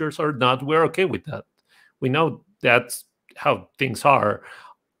publishers are not. We're okay with that. We know that's how things are.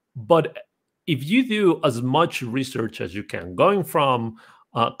 But if you do as much research as you can, going from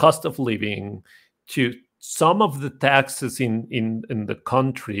cost of living to some of the taxes in the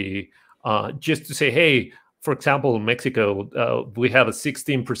country, just to say, hey, for example, in Mexico, we have a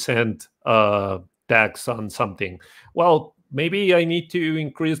 16% tax on something. Well, maybe I need to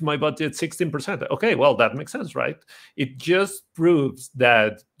increase my budget 16%. Okay, well, that makes sense, right? It just proves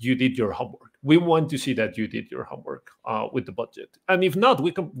that you did your homework. We want to see that you did your homework with the budget. And if not,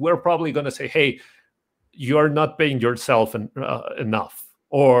 we're probably going to say, hey, you're not paying yourself enough,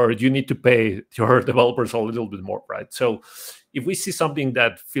 or you need to pay your developers a little bit more, right? So if we see something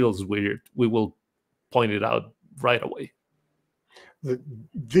that feels weird, we will point it out right away.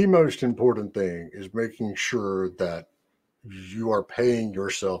 The most important thing is making sure that you are paying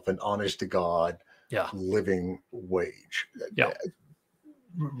yourself an honest to God living wage. Yeah.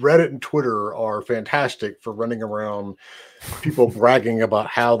 Reddit and Twitter are fantastic for running around people bragging about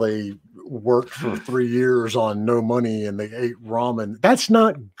how they worked for 3 years on no money and they ate ramen. That's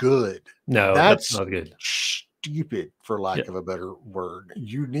not good. No, that's not good. Stupid, for lack of a better word.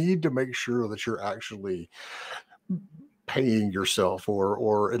 You need to make sure that you're actually paying yourself,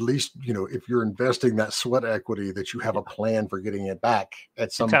 or at least, if you're investing that sweat equity, that you have a plan for getting it back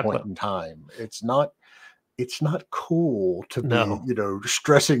at some point in time. It's not cool to be,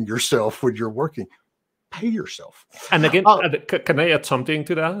 stressing yourself when you're working. Pay yourself. And again, can I add something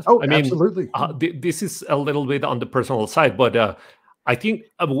to that? Oh, absolutely. This is a little bit on the personal side, but I think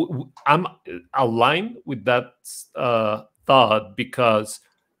I'm aligned with that thought, because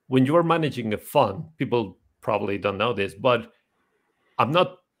when you are managing a fund, people probably don't know this, but I'm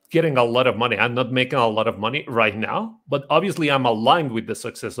not getting a lot of money. I'm not making a lot of money right now, but obviously I'm aligned with the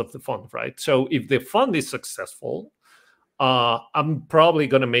success of the fund, right? So if the fund is successful, I'm probably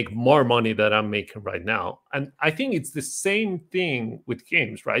going to make more money than I'm making right now. And I think it's the same thing with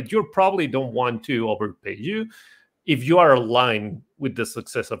games, right? You probably don't want to overpay you if you are aligned with the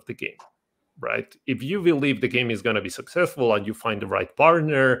success of the game. right? If you believe the game is going to be successful and you find the right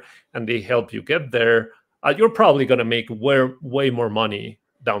partner and they help you get there, you're probably going to make way more money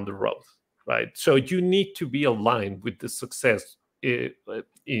down the road, right? So you need to be aligned with the success in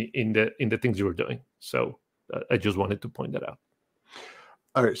the things you're doing. So I just wanted to point that out.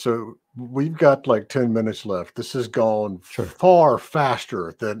 All right, so we've got like 10 minutes left. This has gone Sure. far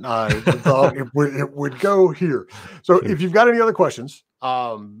faster than I thought it would go here. So if you've got any other questions,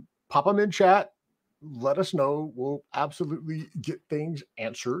 pop them in chat. Let us know. We'll absolutely get things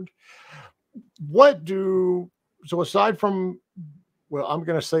answered. So aside from, well, I'm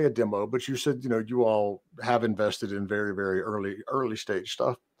going to say a demo, but you said, you all have invested in very, very early stage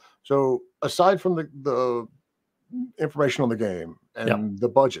stuff. So aside from the information on the game and the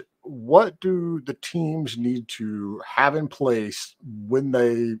budget, what do the teams need to have in place when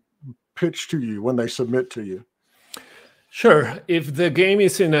they pitch to you, when they submit to you? Sure. If the game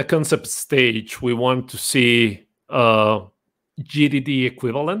is in a concept stage, we want to see GDD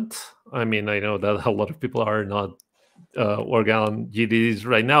equivalent. I mean, I know that a lot of people are not working on GDDs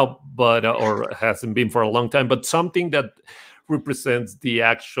right now, but or hasn't been for a long time, but something that represents the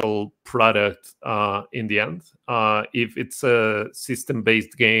actual product in the end. If it's a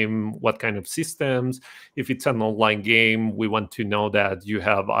system-based game, what kind of systems? If it's an online game, we want to know that you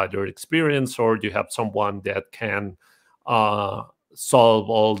have either experience or you have someone that can solve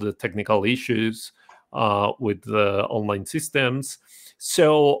all the technical issues with the online systems.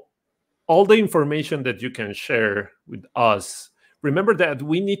 So all the information that you can share with us, remember that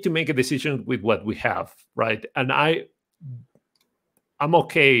we need to make a decision with what we have, right? And I'm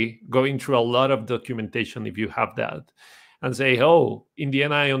okay going through a lot of documentation if you have that and say, oh, in the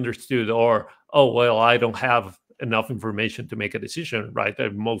end, I understood, or, oh, well, I don't have enough information to make a decision, right?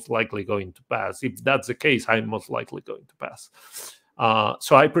 I'm most likely going to pass. If that's the case, I'm most likely going to pass.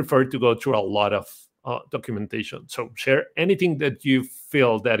 So I prefer to go through a lot of documentation. So share anything that you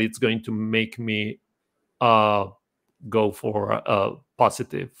feel that it's going to make me go for a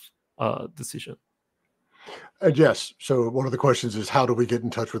positive decision. And yes, so one of the questions is, how do we get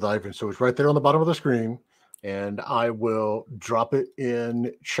in touch with Ivan? So it's right there on the bottom of the screen, and I will drop it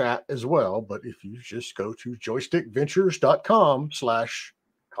in chat as well. But if you just go to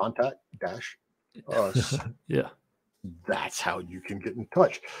joystickventures.com/contact-us, yeah, that's how you can get in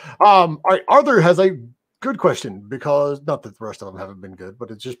touch. All right, Arthur has a good question, because not that the rest of them haven't been good,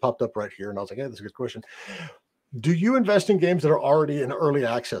 but it just popped up right here, and I was like, hey, that's a good question. Do you invest in games that are already in early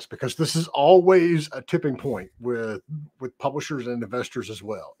access? Because this is always a tipping point with publishers and investors as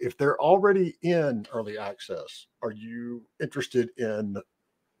well. If they're already in early access, are you interested in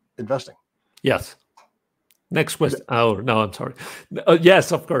investing? Yes. Next question. Oh, no, I'm sorry.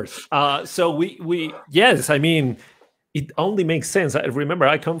 Yes, of course. So we yes, I mean, it only makes sense. I remember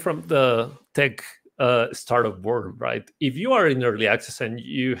I come from the tech startup world, right? If you are in early access and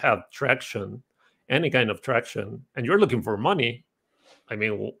you have traction, any kind of traction, and you're looking for money, I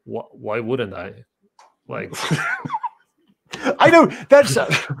mean, why wouldn't I? Like, I know that's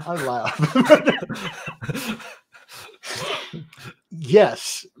I laugh.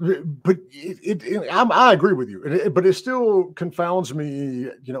 Yes, but I agree with you, but it still confounds me.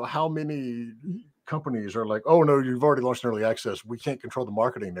 How many companies are like, "Oh no, you've already launched an early access. We can't control the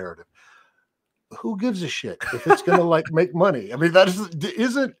marketing narrative." Who gives a shit if it's going to make money? I mean, that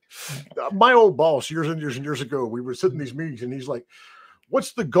isn't my old boss years and years and years ago. We were sitting in these meetings and he's like,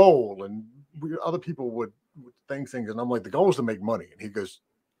 what's the goal? And other people would think things. And I'm like, the goal is to make money. And he goes,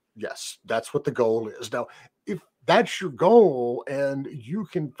 yes, that's what the goal is. Now, if that's your goal and you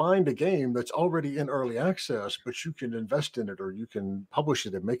can find a game that's already in early access, but you can invest in it or you can publish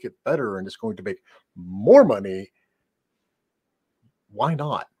it and make it better, and it's going to make more money, why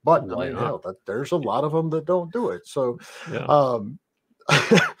not? But I mean, there's a lot of them that don't do it. So,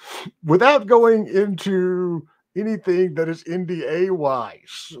 without going into anything that is NDA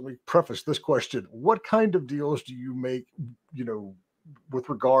wise, let me preface this question: what kind of deals do you make? With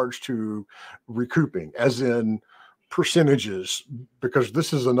regards to recouping, as in percentages, because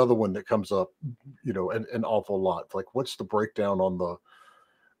this is another one that comes up, an awful lot. Like, what's the breakdown on the?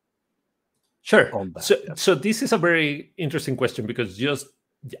 Sure. So this is a very interesting question, because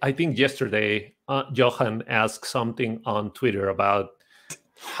I think yesterday, Johan asked something on Twitter about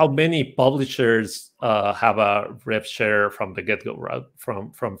how many publishers have a rev share from the get-go, right?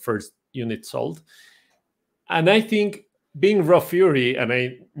 From first unit sold. And I think, being Raw Fury, and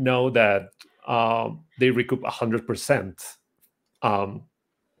I know that they recoup 100%, and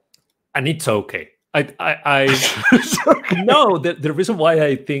it's okay. I no, the reason why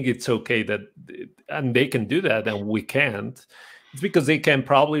I think it's okay and they can do that and we can't, it's because they can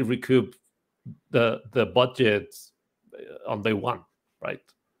probably recoup the budget on day one, right?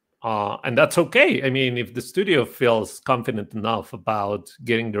 And that's okay. I mean, if the studio feels confident enough about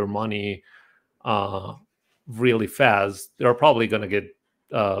getting their money really fast, they're probably going to get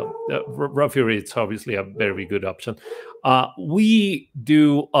Raw Fury. It's obviously a very good option. We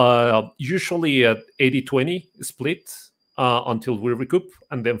do usually an 80-20 split until we recoup,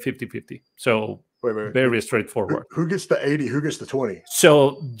 and then 50-50. So very straightforward. Who gets the 80? Who gets the 20?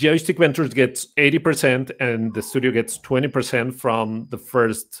 So Joystick Ventures gets 80%, and the studio gets 20% from the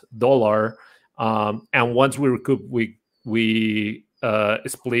first dollar. And once we recoup, we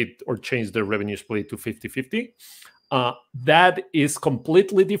split or change the revenue split to 50-50. That is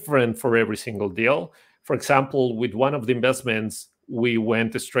completely different for every single deal. For example, with one of the investments, we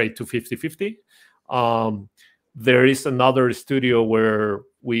went straight to 50-50. There is another studio where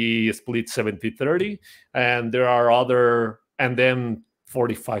we split 70-30, and there are other, and then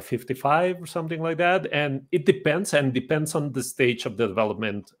 45-55 or something like that. And it depends on the stage of the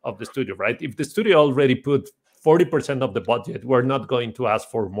development of the studio, right? If the studio already put 40% of the budget, we're not going to ask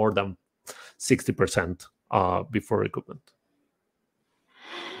for more than 60% before recoupment.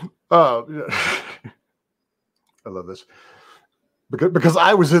 I love this. Because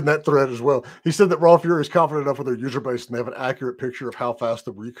I was in that thread as well. He said that Raw Fury is confident enough with their user base and they have an accurate picture of how fast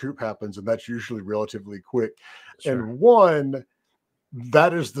the recoup happens, and that's usually relatively quick. Sure. And one,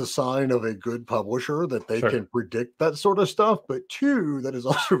 that is the sign of a good publisher, that they can predict that sort of stuff. But two, that is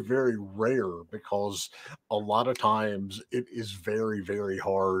also very rare, because a lot of times it is very, very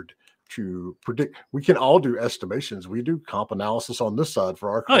hard to predict. We can all do estimations. We do comp analysis on this side for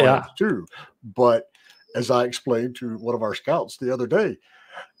our clients too. But as I explained to one of our scouts the other day,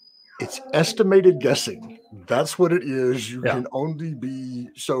 it's estimated guessing. That's what it is. You can only be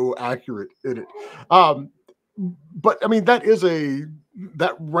so accurate in it. But I mean, that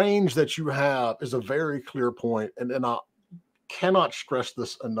range that you have is a very clear point. And I cannot stress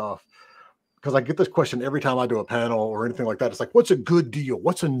this enough, because I get this question every time I do a panel or anything like that. It's like, what's a good deal?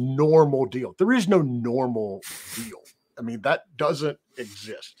 What's a normal deal? There is no normal deal. I mean, that doesn't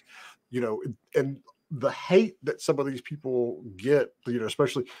exist, and the hate that some of these people get,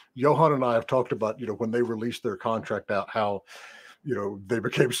 especially Johan and I have talked about, when they released their contract out, how, they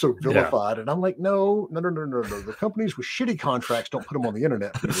became so vilified. And I'm like, no. The companies with shitty contracts don't put them on the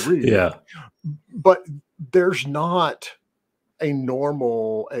internet for you to read. But there's not a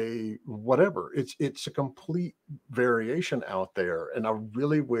normal, whatever. It's a complete variation out there. And I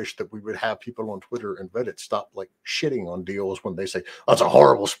really wish that we would have people on Twitter and Reddit stop shitting on deals when they say that's a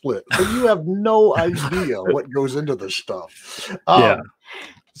horrible split. But you have no idea what goes into this stuff.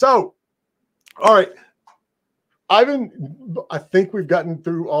 So, all right, Ivan, I think we've gotten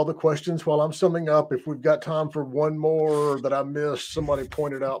through all the questions. While I'm summing up, if we've got time for one more that I missed, somebody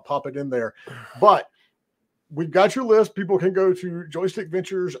pointed out, pop it in there. But we've got your list. People can go to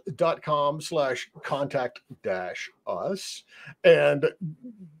joystickventures.com/contact-us and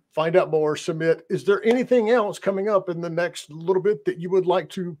find out more, submit. Is there anything else coming up in the next little bit that you would like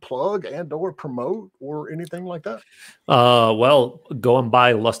to plug and or promote or anything like that? Well, go and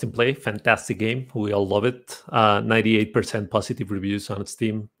buy Lost in Play. Fantastic game. We all love it. 98% positive reviews on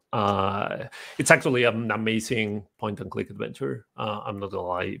Steam. It's actually an amazing point-and-click adventure. I'm not gonna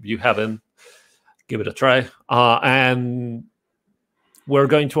lie. If you haven't, give it a try. And we're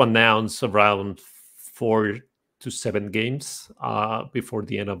going to announce around 4 to 7 games before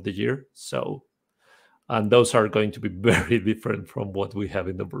the end of the year. So, and those are going to be very different from what we have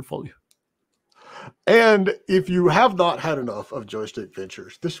in the portfolio. And if you have not had enough of Joystick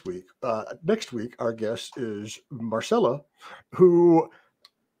Ventures this week, next week, our guest is Marcella, who,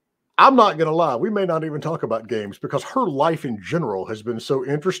 I'm not going to lie, we may not even talk about games because her life in general has been so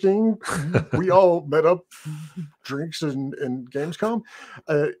interesting. We all met up, drinks and Gamescom.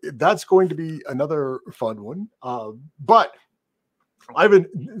 That's going to be another fun one. But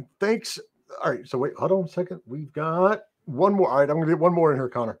Ivan, thanks. All right. So wait, hold on a second. We've got one more. All right. I'm going to get one more in here,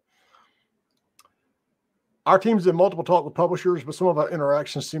 Connor. Our team's in multiple talks with publishers, but some of our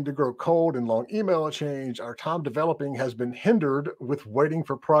interactions seem to grow cold and long email exchange. Our time developing has been hindered with waiting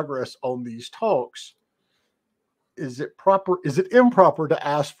for progress on these talks. Is it improper to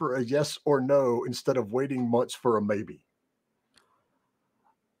ask for a yes or no instead of waiting months for a maybe?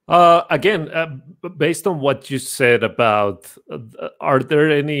 Again, based on what you said about, are there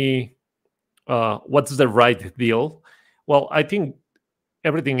any, what's the right deal? Well, I think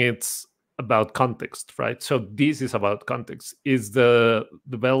everything is about context, right? So this is about context. Is the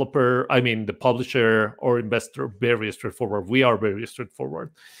developer, the publisher or investor very straightforward? We are very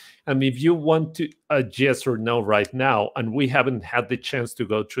straightforward. And if you want to a yes or no right now, and we haven't had the chance to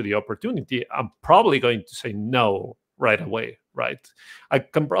go through the opportunity, I'm probably going to say no right away, right? I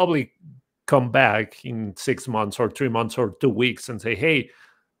can probably come back in 6 months or 3 months or 2 weeks and say, hey,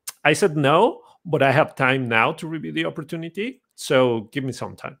 I said no, but I have time now to review the opportunity. So give me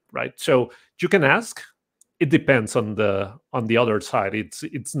some time, right? So you can ask. It depends on the other side.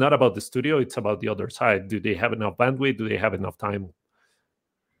 It's not about the studio, it's about the other side. Do they have enough bandwidth? Do they have enough time?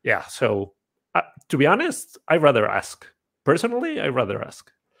 Yeah. So to be honest, I'd rather ask. Personally, I'd rather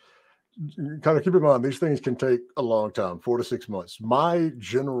ask. Kind of keep in mind, these things can take a long time, 4 to 6 months. My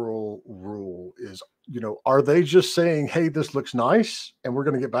general rule is, are they just saying, hey, this looks nice and we're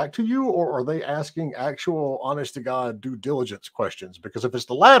going to get back to you? Or are they asking actual honest to God due diligence questions? Because if it's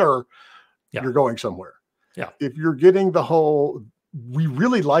the latter, you're going somewhere. Yeah. If you're getting the whole, we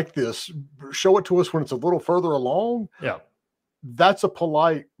really like this, show it to us when it's a little further along. Yeah. That's a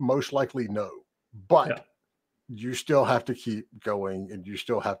polite, most likely no. But you still have to keep going and you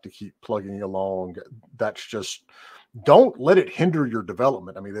still have to keep plugging along. That's just, don't let it hinder your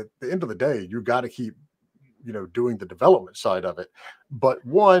development. I mean, at the end of the day, you got to keep, doing the development side of it. But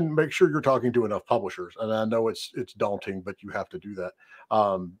one, make sure you're talking to enough publishers. And I know it's daunting, but you have to do that.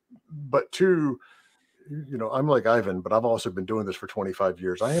 But two, I'm like Ivan, but I've also been doing this for 25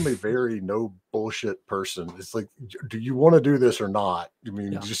 years. I am a very no bullshit person. It's like, do you want to do this or not? I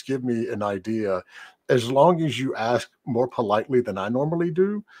mean, just give me an idea. As long as you ask more politely than I normally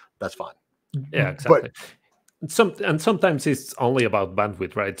do, that's fine. Yeah, exactly. But sometimes it's only about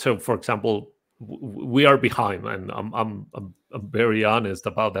bandwidth, right? So, for example, we are behind, and I'm very honest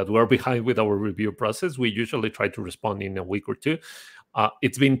about that. We're behind with our review process. We usually try to respond in a week or two.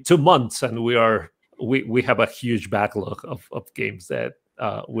 It's been 2 months, and we have a huge backlog of games that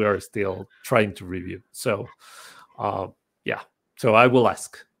we are still trying to review. So, so I will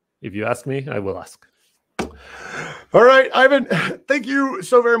ask. If you ask me, I will ask. All right, Ivan, thank you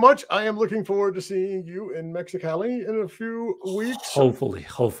so very much. I am looking forward to seeing you in Mexicali in a few weeks. Hopefully.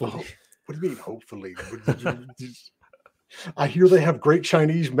 Oh, what do you mean, hopefully? I hear they have great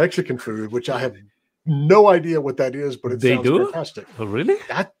Chinese Mexican food, which I have no idea what that is, but it sounds fantastic. Oh, really?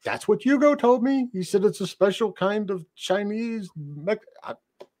 That's what Hugo told me. He said it's a special kind of Chinese.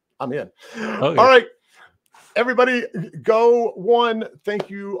 I'm in. Okay. All right. Everybody, go one. Thank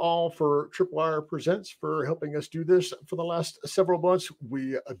you all for Tripwire Presents for helping us do this for the last several months.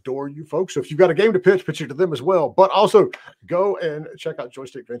 We adore you folks. So if you've got a game to pitch it to them as well. But also go and check out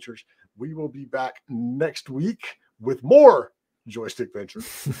Joystick Ventures. We will be back next week with more Joystick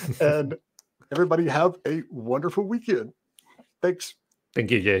Ventures. And everybody have a wonderful weekend. Thanks.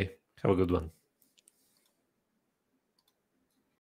 Thank you, Jay. Have a good one.